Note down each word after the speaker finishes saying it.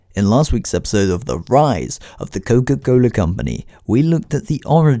In last week's episode of The Rise of the Coca-Cola Company, we looked at the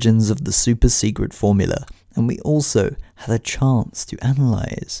origins of the super secret formula, and we also had a chance to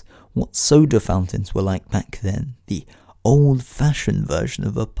analyze what soda fountains were like back then, the old-fashioned version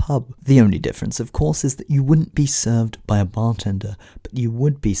of a pub. The only difference, of course, is that you wouldn't be served by a bartender, but you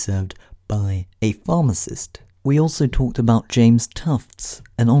would be served by a pharmacist. We also talked about James Tufts,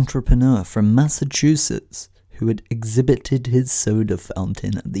 an entrepreneur from Massachusetts, who had exhibited his soda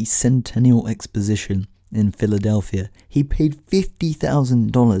fountain at the Centennial Exposition in Philadelphia. He paid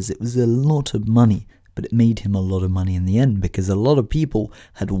 $50,000. It was a lot of money, but it made him a lot of money in the end because a lot of people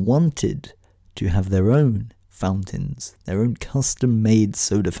had wanted to have their own fountains, their own custom-made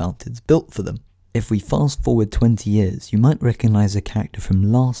soda fountains built for them. If we fast forward 20 years, you might recognize a character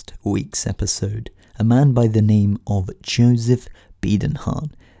from last week's episode, a man by the name of Joseph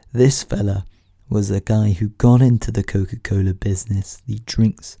Biedenhahn. This fella was a guy who got into the Coca-Cola business, the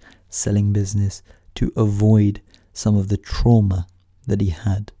drinks selling business, to avoid some of the trauma that he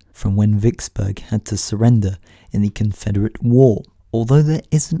had from when Vicksburg had to surrender in the Confederate War. Although there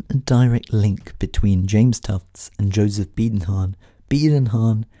isn't a direct link between James Tufts and Joseph Biedenhahn,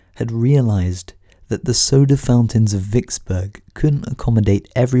 Biedenhahn had realized that the soda fountains of Vicksburg couldn't accommodate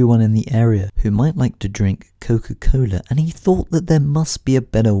everyone in the area who might like to drink Coca-Cola, and he thought that there must be a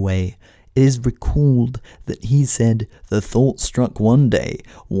better way. It is recalled that he said, "The thought struck one day,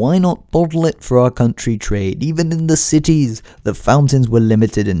 why not bottle it for our country trade? Even in the cities, the fountains were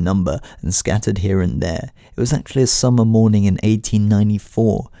limited in number and scattered here and there." It was actually a summer morning in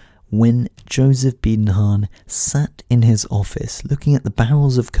 1894 when Joseph Biedenhahn sat in his office looking at the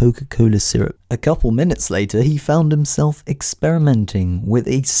barrels of Coca-Cola syrup. A couple minutes later, he found himself experimenting with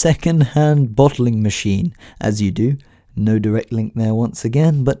a second-hand bottling machine, as you do. No direct link there once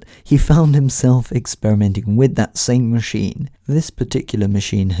again, but he found himself experimenting with that same machine. This particular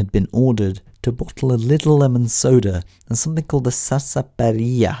machine had been ordered to bottle a little lemon soda and something called a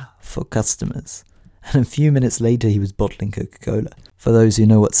sarsaparilla for customers. And a few minutes later, he was bottling Coca-Cola. For those who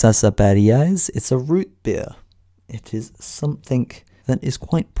know what sarsaparilla is, it's a root beer. It is something that is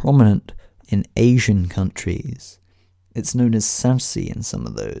quite prominent in Asian countries. It's known as sarsi in some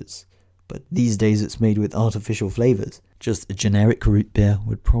of those. But these days it's made with artificial flavours. Just a generic root beer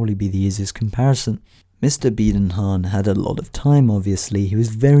would probably be the easiest comparison. Mr. Biedenhahn had a lot of time, obviously. He was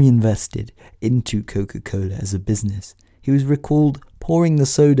very invested into Coca-Cola as a business. He was recalled pouring the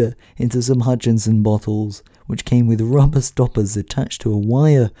soda into some Hutchinson bottles, which came with rubber stoppers attached to a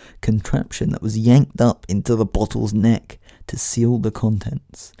wire contraption that was yanked up into the bottle's neck to seal the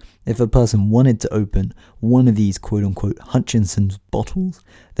contents. If a person wanted to open one of these quote-unquote Hutchinson's bottles,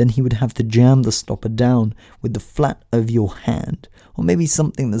 then he would have to jam the stopper down with the flat of your hand, or maybe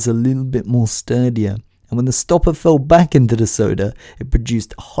something that's a little bit more sturdier. And when the stopper fell back into the soda, it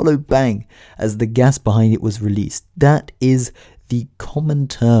produced a hollow bang as the gas behind it was released. That is the common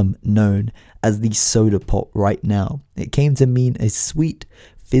term known as the soda pop right now. It came to mean a sweet,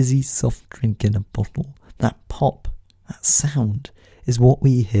 fizzy soft drink in a bottle. That pop, that sound, is what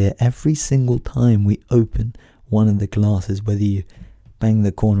we hear every single time we open one of the glasses, whether you bang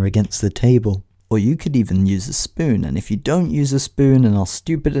the corner against the table, or you could even use a spoon. And if you don't use a spoon and are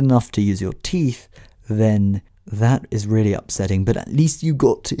stupid enough to use your teeth, then that is really upsetting. But at least you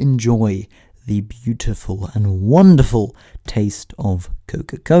got to enjoy the beautiful and wonderful taste of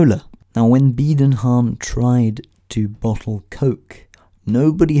Coca-Cola. Now, when Biedenhahn tried to bottle Coke,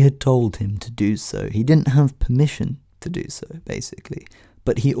 nobody had told him to do so. He didn't have permission to do so, basically.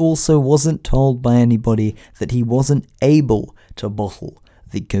 But he also wasn't told by anybody that he wasn't able to bottle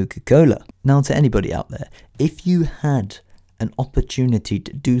the Coca-Cola. Now, to anybody out there, if you had an opportunity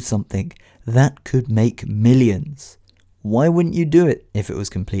to do something that could make millions, why wouldn't you do it if it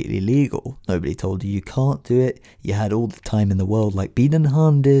was completely legal? Nobody told you can't do it. You had all the time in the world like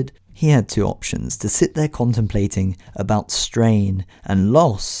Biedenhahn did. He had two options: to sit there contemplating about strain and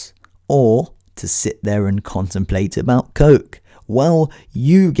loss, or to sit there and contemplate about Coke. Well,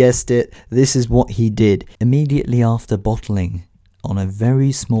 you guessed it, this is what he did. Immediately after bottling, on a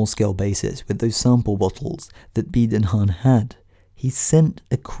very small scale basis, with those sample bottles that Biedenhahn had, he sent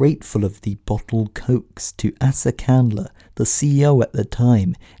a crate full of the bottled Cokes to Asa Candler, the CEO at the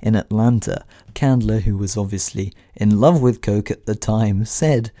time in Atlanta. Candler, who was obviously in love with Coke at the time,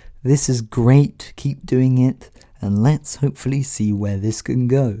 said, "This is great, keep doing it, and let's hopefully see where this can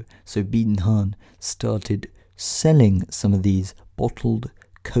go." So Biedenhahn started selling some of these bottled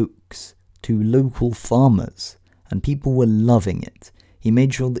Cokes to local farmers, and people were loving it. He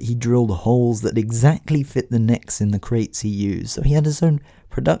made sure that he drilled holes that exactly fit the necks in the crates he used, so he had his own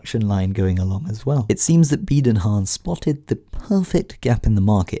production line going along as well. It seems that Biedenhahn spotted the perfect gap in the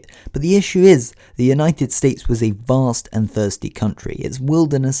market, but the issue is the United States was a vast and thirsty country. Its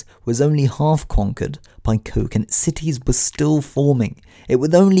wilderness was only half conquered by coke and its cities were still forming. It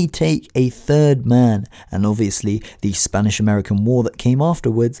would only take a third man, and obviously the Spanish-American War that came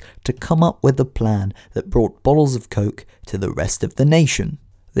afterwards, to come up with a plan that brought bottles of coke to the rest of the nation.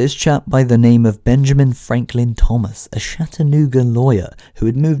 This chap by the name of Benjamin Franklin Thomas, a Chattanooga lawyer who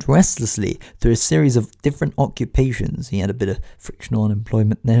had moved restlessly through a series of different occupations. He had a bit of frictional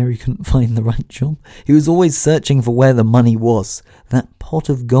unemployment there, he couldn't find the right job. He was always searching for where the money was, that pot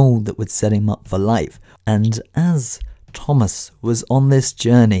of gold that would set him up for life. And as Thomas was on this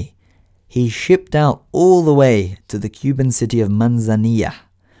journey, he shipped out all the way to the Cuban city of Manzanilla,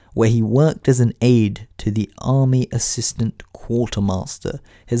 where he worked as an aide to the Army Assistant Quartermaster.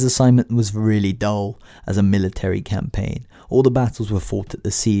 His assignment was really dull as a military campaign. All the battles were fought at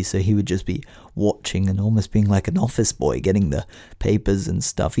the sea, so he would just be watching and almost being like an office boy, getting the papers and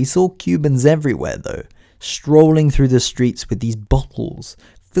stuff. He saw Cubans everywhere though, strolling through the streets with these bottles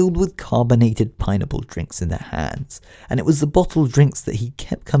filled with carbonated pineapple drinks in their hands. And it was the bottled drinks that he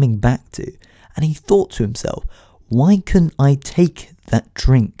kept coming back to. And he thought to himself, why couldn't I take that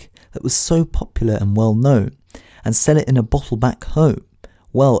drink that was so popular and well known and sell it in a bottle back home?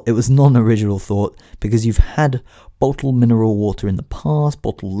 Well, it was non-original thought, because you've had bottled mineral water in the past,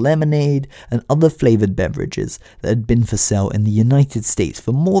 bottled lemonade, and other flavoured beverages that had been for sale in the United States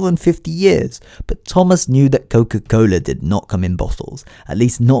for more than 50 years. But Thomas knew that Coca-Cola did not come in bottles, at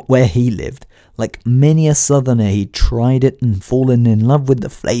least not where he lived. Like many a southerner, he tried it and fallen in love with the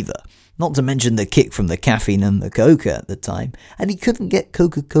flavour. Not to mention the kick from the caffeine and the coca at the time, and he couldn't get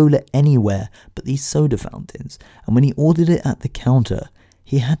Coca-Cola anywhere but these soda fountains, and when he ordered it at the counter,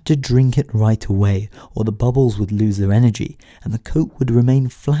 he had to drink it right away or the bubbles would lose their energy and the coke would remain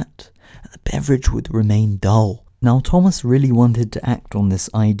flat and the beverage would remain dull. Now Thomas really wanted to act on this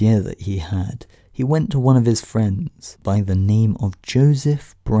idea that he had. He went to one of his friends by the name of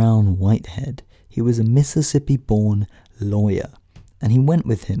Joseph Brown Whitehead. He was a Mississippi-born lawyer, and he went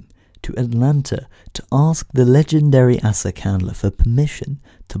with him to Atlanta to ask the legendary Asa Candler for permission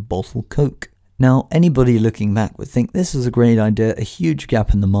to bottle coke. Now, anybody looking back would think this is a great idea, a huge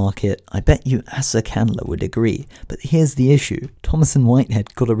gap in the market. I bet you Asa Candler would agree. But here's the issue. Thomas and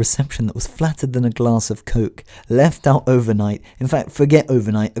Whitehead got a reception that was flatter than a glass of coke, left out overnight. In fact, forget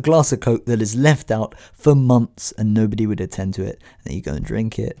overnight, a glass of coke that is left out for months and nobody would attend to it. And then you go and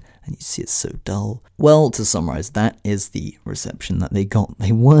drink it and you see it's so dull. Well, to summarize, that is the reception that they got.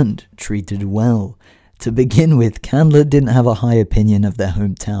 They weren't treated well. To begin with, Candler didn't have a high opinion of their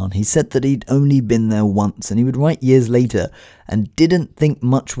hometown. He said that he'd only been there once, and he would write years later, and didn't think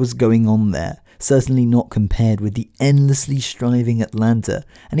much was going on there, certainly not compared with the endlessly striving Atlanta,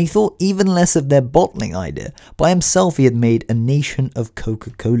 and he thought even less of their bottling idea. By himself he had made a nation of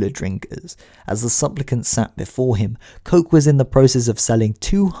Coca-Cola drinkers. As the supplicants sat before him, Coke was in the process of selling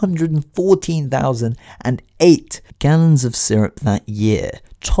 214,008 gallons of syrup that year,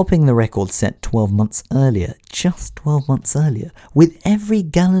 topping the record set 12 months earlier, just 12 months earlier, with every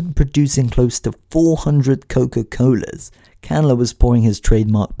gallon producing close to 400 Coca-Colas. Candler was pouring his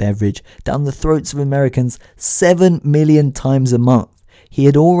trademark beverage down the throats of Americans 7 million times a month. He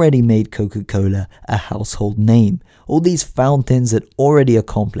had already made Coca-Cola a household name. All these fountains had already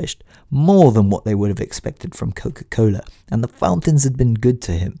accomplished more than what they would have expected from Coca-Cola, and the fountains had been good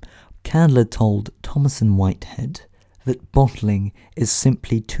to him. Candler told Thomas and Whitehead that bottling is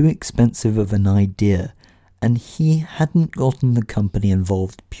simply too expensive of an idea, and he hadn't gotten the company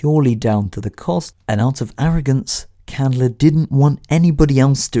involved purely down to the cost, and out of arrogance, Candler didn't want anybody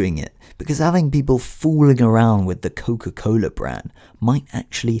else doing it, because having people fooling around with the Coca-Cola brand might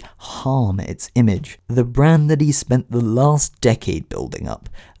actually harm its image. The brand that he spent the last decade building up,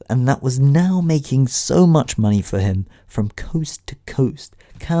 and that was now making so much money for him from coast to coast.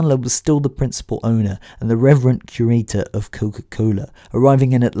 Candler was still the principal owner and the reverent curator of Coca-Cola,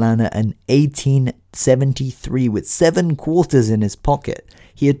 arriving in Atlanta in 1873 with 7 quarters in his pocket.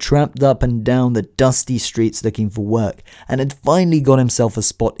 He had tramped up and down the dusty streets looking for work and had finally got himself a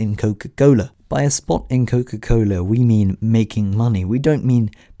spot in Coca-Cola. By a spot in Coca-Cola, we mean making money. We don't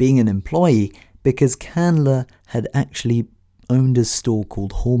mean being an employee, because Candler had actually owned a store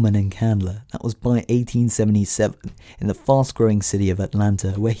called Holman and Candler. That was by 1877 in the fast-growing city of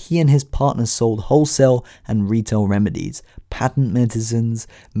Atlanta, where he and his partners sold wholesale and retail remedies, patent medicines,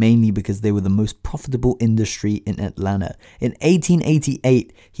 mainly because they were the most profitable industry in Atlanta. In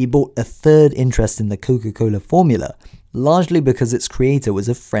 1888, he bought a third interest in the Coca-Cola formula, largely because its creator was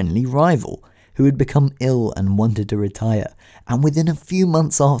a friendly rival. who had become ill and wanted to retire. And within a few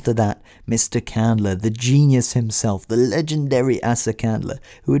months after that, Mr. Candler, the genius himself, the legendary Asa Candler,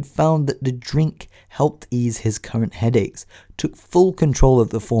 who had found that the drink helped ease his current headaches, took full control of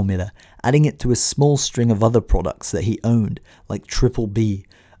the formula, adding it to a small string of other products that he owned, like Triple B,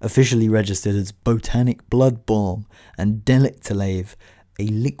 officially registered as Botanic Blood Balm, and Delictolave, a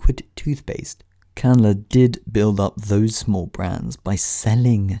liquid toothpaste. Candler did build up those small brands by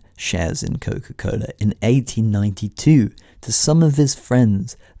selling shares in Coca-Cola in 1892 to some of his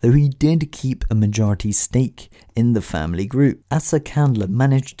friends, though he did keep a majority stake in the family group. Asa Candler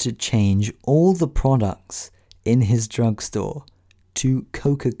managed to change all the products in his drugstore to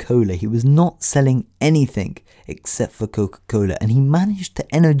Coca-Cola. He was not selling anything except for Coca-Cola, and he managed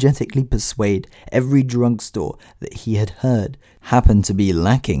to energetically persuade every drugstore that he had heard happened to be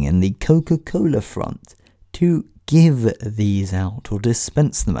lacking in the Coca-Cola front to give these out or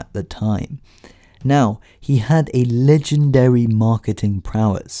dispense them at the time. Now, he had a legendary marketing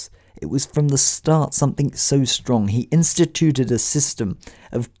prowess. It was from the start something so strong. He instituted a system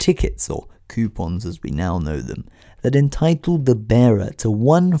of tickets, or coupons as we now know them, that entitled the bearer to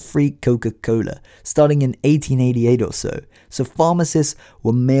one free Coca-Cola starting in 1888 or so. So pharmacists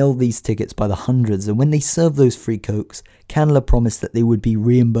were mailed these tickets by the hundreds, and when they served those free Cokes, Candler promised that they would be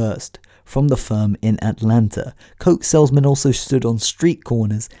reimbursed from the firm in Atlanta. Coke salesmen also stood on street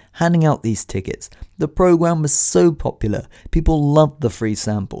corners handing out these tickets. The program was so popular, people loved the free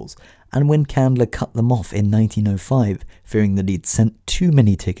samples. And when Candler cut them off in 1905, fearing that he'd sent too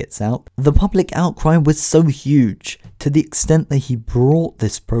many tickets out, the public outcry was so huge, to the extent that he brought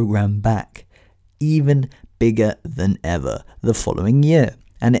this program back, even bigger than ever, the following year.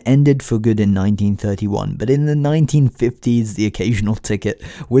 And it ended for good in 1931, but in the 1950s, the occasional ticket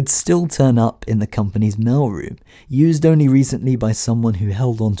would still turn up in the company's mailroom, used only recently by someone who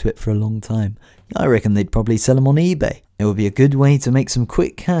held onto it for a long time. I reckon they'd probably sell them on eBay. It would be a good way to make some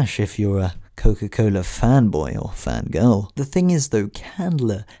quick cash if you're a Coca-Cola fanboy or fangirl. The thing is though,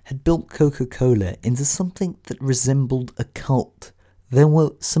 Candler had built Coca-Cola into something that resembled a cult. There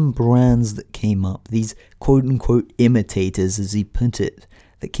were some brands that came up, these quote-unquote imitators as he put it,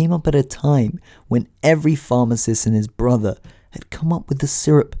 that came up at a time when every pharmacist and his brother had come up with a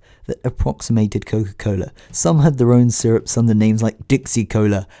syrup that approximated Coca-Cola. Some had their own syrups under names like Dixie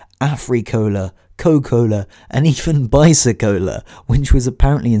Cola, Afri-Cola, Coca-Cola, and even Bicycola, which was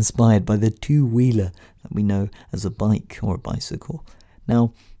apparently inspired by the two-wheeler that we know as a bike or a bicycle.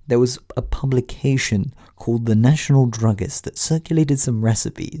 Now, there was a publication called The National Druggist that circulated some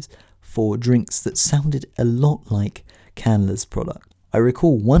recipes for drinks that sounded a lot like Candler's product. I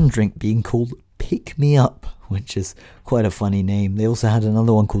recall one drink being called Pick Me Up, which is quite a funny name. They also had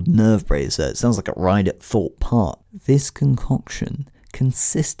another one called Nerve Bracer. It sounds like a ride at Thorpe Park. This concoction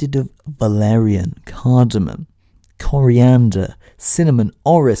consisted of valerian, cardamom, coriander, cinnamon,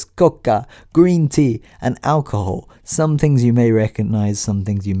 orris, coca, green tea, and alcohol. Some things you may recognize, some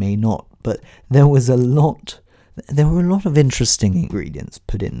things you may not, but there were a lot of interesting ingredients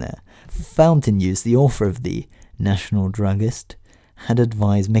put in there. Fountain Use, the author of The National Druggist, had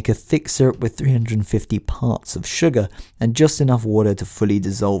advised make a thick syrup with 350 parts of sugar and just enough water to fully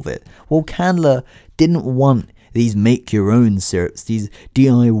dissolve it. Well, Candler didn't want these make-your-own syrups, these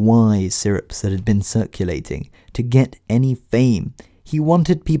DIY syrups that had been circulating, to get any fame. He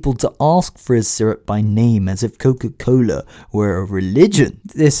wanted people to ask for his syrup by name as if Coca-Cola were a religion.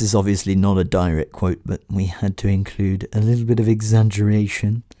 This is obviously not a direct quote, but we had to include a little bit of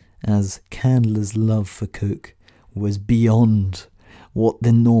exaggeration, as Candler's love for Coke was beyond what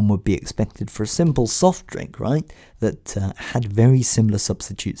the norm would be expected for a simple soft drink, right? That had very similar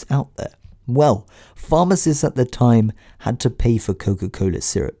substitutes out there. Well, pharmacists at the time had to pay for Coca-Cola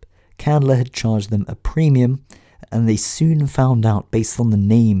syrup. Candler had charged them a premium, and they soon found out, based on the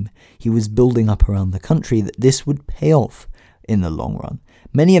name he was building up around the country, that this would pay off in the long run.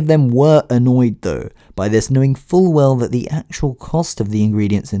 Many of them were annoyed, though, by this, knowing full well that the actual cost of the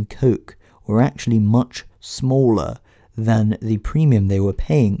ingredients in Coke were actually much smaller than the premium they were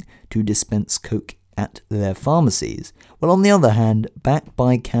paying to dispense Coke at their pharmacies. Well, on the other hand, backed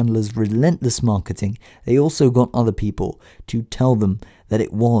by Candler's relentless marketing, they also got other people to tell them that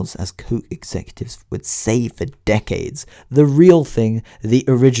it was, as Coke executives would say for decades, the real thing, the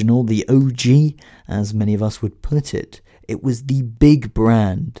original, the OG, as many of us would put it. It was the big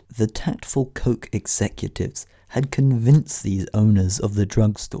brand. The tactful Coke executives had convinced these owners of the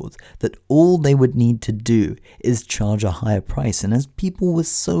drugstores that all they would need to do is charge a higher price, and as people were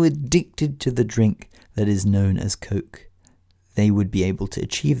so addicted to the drink that is known as Coke, they would be able to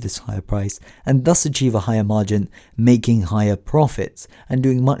achieve this higher price and thus achieve a higher margin, making higher profits and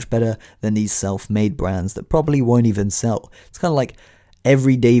doing much better than these self-made brands that probably won't even sell. It's kind of like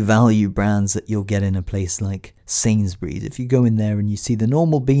everyday value brands that you'll get in a place like Sainsbury's. If you go in there and you see the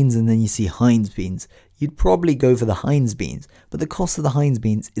normal beans and then you see Heinz beans, you'd probably go for the Heinz beans, but the cost of the Heinz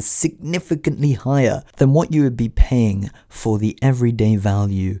beans is significantly higher than what you would be paying for the everyday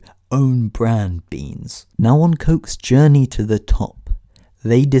value own brand beans. Now on Coke's journey to the top,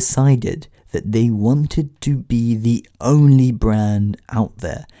 they decided that they wanted to be the only brand out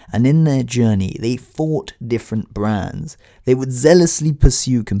there, and in their journey they fought different brands. They would zealously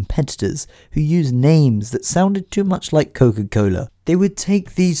pursue competitors who used names that sounded too much like Coca-Cola. They would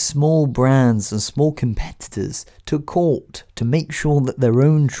take these small brands and small competitors to court to make sure that their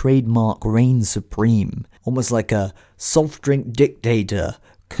own trademark reigned supreme, almost like a soft drink dictator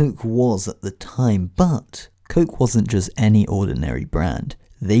Coke was at the time. But Coke wasn't just any ordinary brand.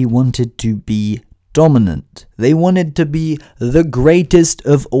 They wanted to be dominant. They wanted to be the greatest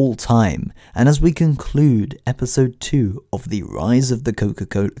of all time. And as we conclude episode 2 of The Rise of the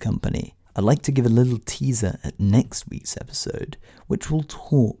Coca-Cola Company, I'd like to give a little teaser at next week's episode, which will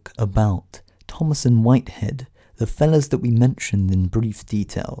talk about Thomas and Whitehead, the fellas that we mentioned in brief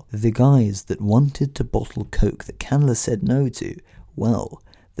detail, the guys that wanted to bottle Coke that Candler said no to. Well,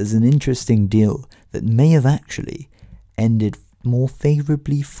 there's an interesting deal that may have actually ended more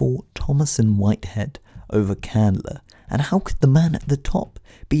favourably for Thomas and Whitehead over Candler. And how could the man at the top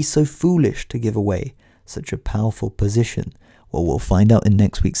be so foolish to give away such a powerful position? Well, we'll find out in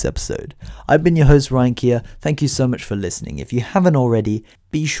next week's episode. I've been your host, Ryan Kia. Thank you so much for listening. If you haven't already,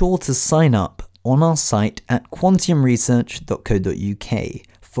 be sure to sign up on our site at quantiumresearch.co.uk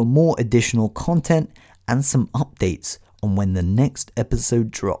for more additional content and some updates on when the next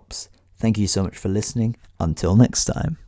episode drops. Thank you so much for listening. Until next time.